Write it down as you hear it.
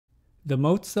The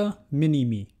Moza Mini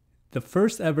MI, the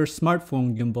first ever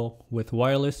smartphone gimbal with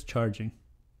wireless charging.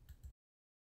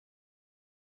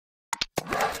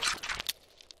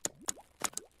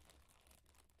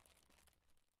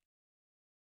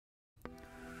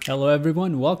 Hello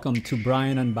everyone, welcome to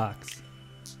Brian Unboxed.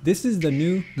 This is the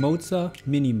new Moza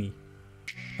Mini MI,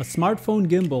 a smartphone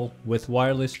gimbal with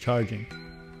wireless charging.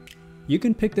 You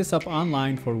can pick this up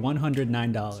online for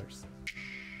 $109.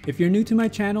 If you're new to my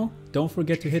channel, don't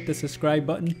forget to hit the subscribe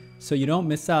button so you don't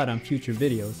miss out on future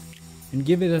videos, and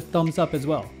give it a thumbs up as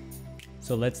well.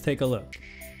 So let's take a look.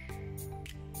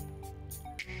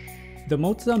 The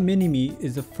Moza Mini MI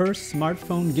is the first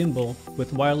smartphone gimbal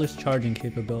with wireless charging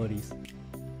capabilities.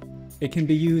 It can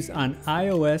be used on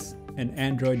iOS and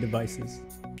Android devices.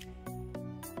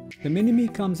 The Mini MI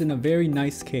comes in a very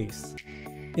nice case.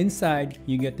 Inside,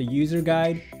 you get the user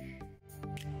guide,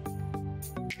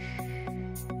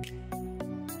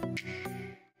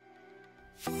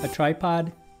 a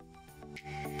tripod,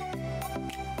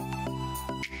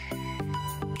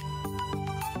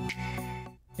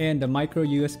 and a micro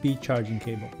USB charging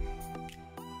cable.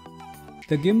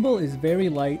 The gimbal is very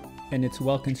light and it's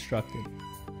well constructed.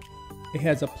 It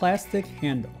has a plastic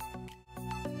handle.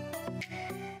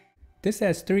 This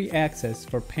has 3 axes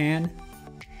for pan,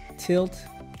 tilt,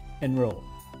 and roll.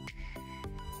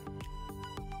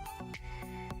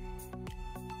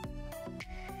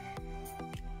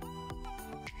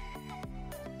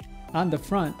 On the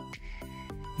front,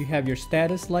 you have your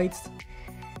status lights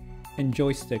and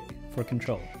joystick for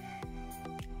control.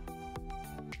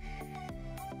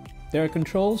 There are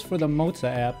controls for the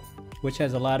Moza app, which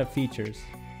has a lot of features.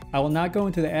 I will not go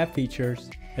into the app features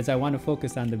as I want to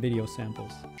focus on the video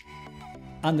samples.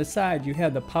 On the side, you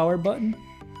have the power button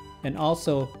and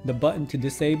also the button to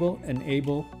disable and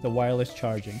enable the wireless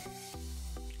charging.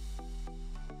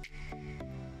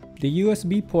 The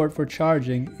USB port for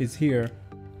charging is here,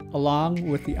 along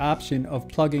with the option of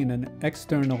plugging an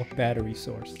external battery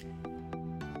source.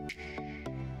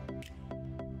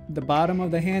 The bottom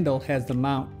of the handle has the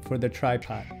mount for the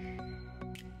tripod.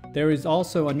 There is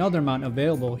also another mount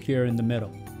available here in the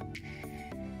middle.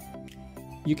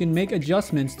 You can make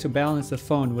adjustments to balance the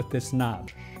phone with this knob.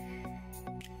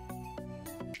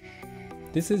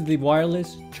 This is the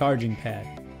wireless charging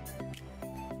pad.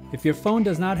 If your phone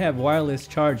does not have wireless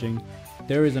charging,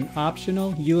 there is an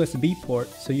optional USB port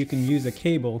so you can use a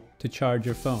cable to charge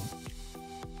your phone.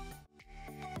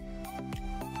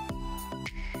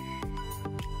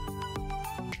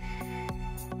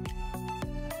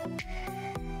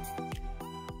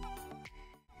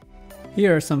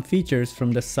 Here are some features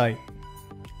from the site.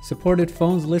 Supported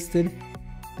phones listed,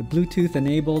 the Bluetooth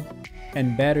enabled,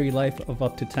 and battery life of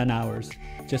up to 10 hours,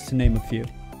 just to name a few.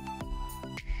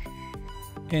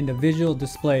 And a visual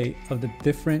display of the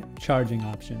different charging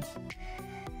options.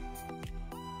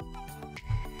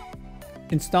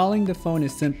 Installing the phone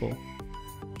is simple.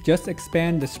 Just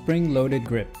expand the spring-loaded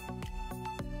grip.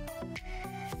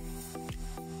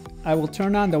 I will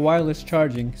turn on the wireless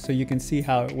charging so you can see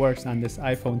how it works on this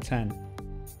iPhone X.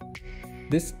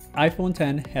 This iPhone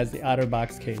X has the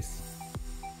OtterBox case.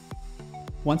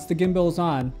 Once the gimbal is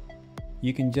on,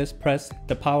 you can just press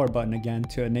the power button again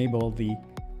to enable the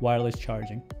wireless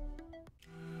charging.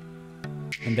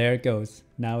 And there it goes.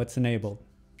 Now it's enabled.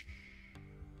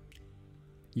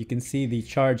 You can see the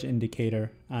charge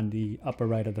indicator on the upper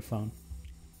right of the phone.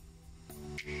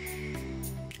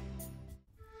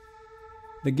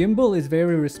 The gimbal is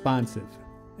very responsive,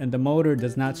 and the motor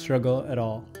does not struggle at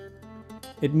all.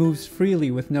 It moves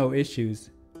freely with no issues,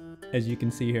 as you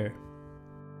can see here.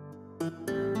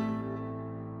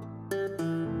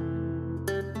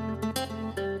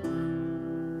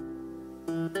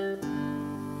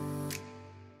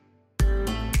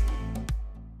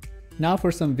 Now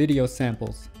for some video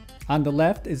samples. On the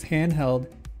left is handheld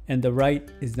and the right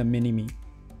is the Mini MI.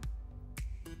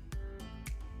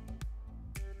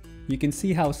 You can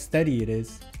see how steady it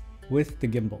is with the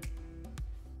gimbal.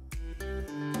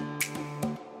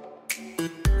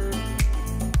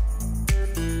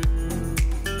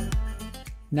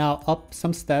 Now up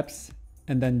some steps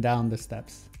and then down the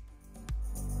steps.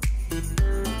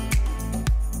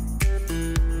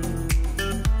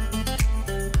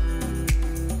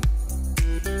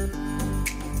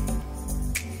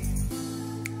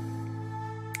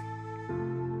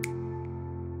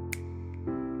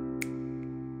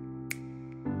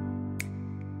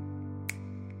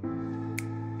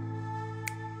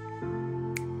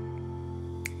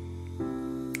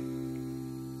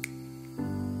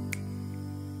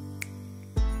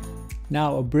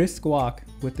 Now a brisk walk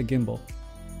with the gimbal.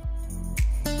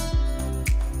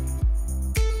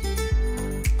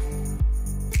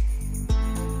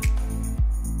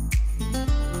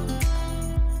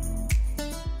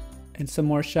 and some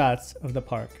more shots of the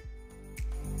park.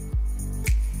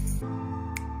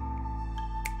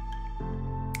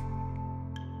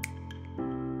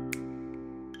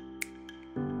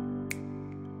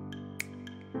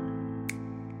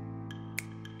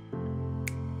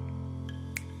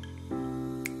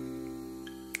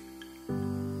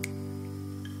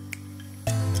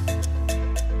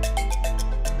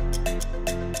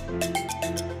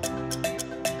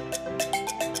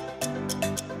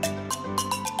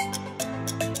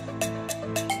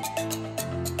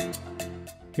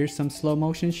 Here's some slow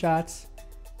motion shots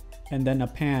and then a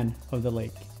pan of the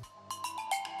lake.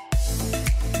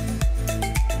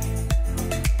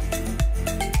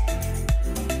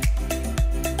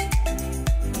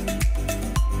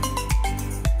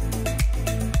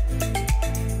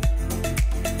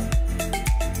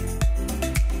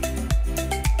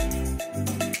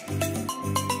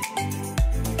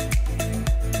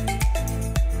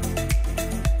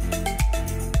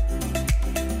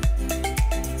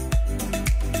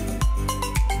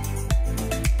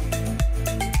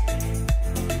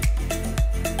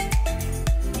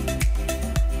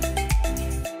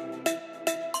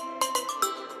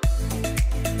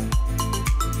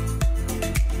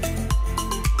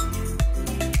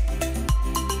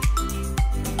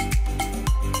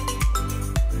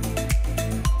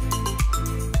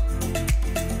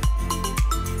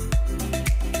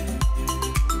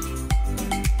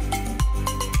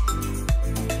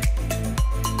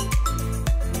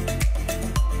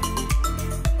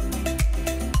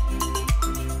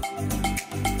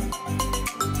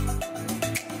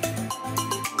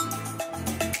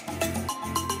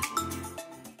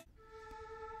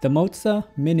 The Moza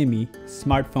Mini MI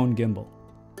smartphone gimbal.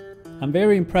 I'm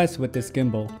very impressed with this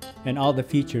gimbal and all the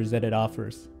features that it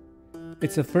offers.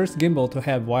 It's the first gimbal to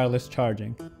have wireless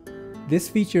charging. This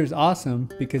feature is awesome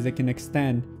because it can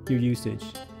extend your usage,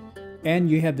 and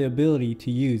you have the ability to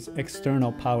use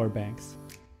external power banks.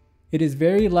 It is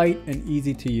very light and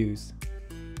easy to use.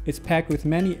 It's packed with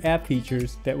many app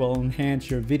features that will enhance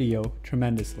your video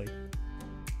tremendously.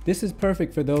 This is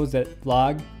perfect for those that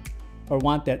vlog or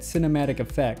want that cinematic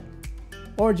effect,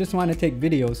 or just want to take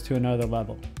videos to another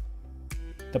level.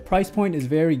 The price point is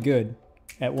very good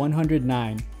at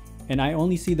 $109, and I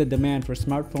only see the demand for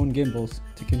smartphone gimbals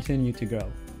to continue to grow.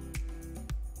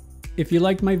 If you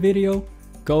liked my video,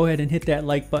 go ahead and hit that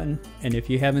like button, and if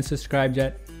you haven't subscribed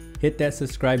yet, hit that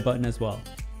subscribe button as well.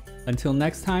 Until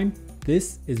next time,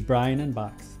 this is Brian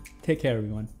Unboxed. Take care,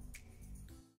 everyone.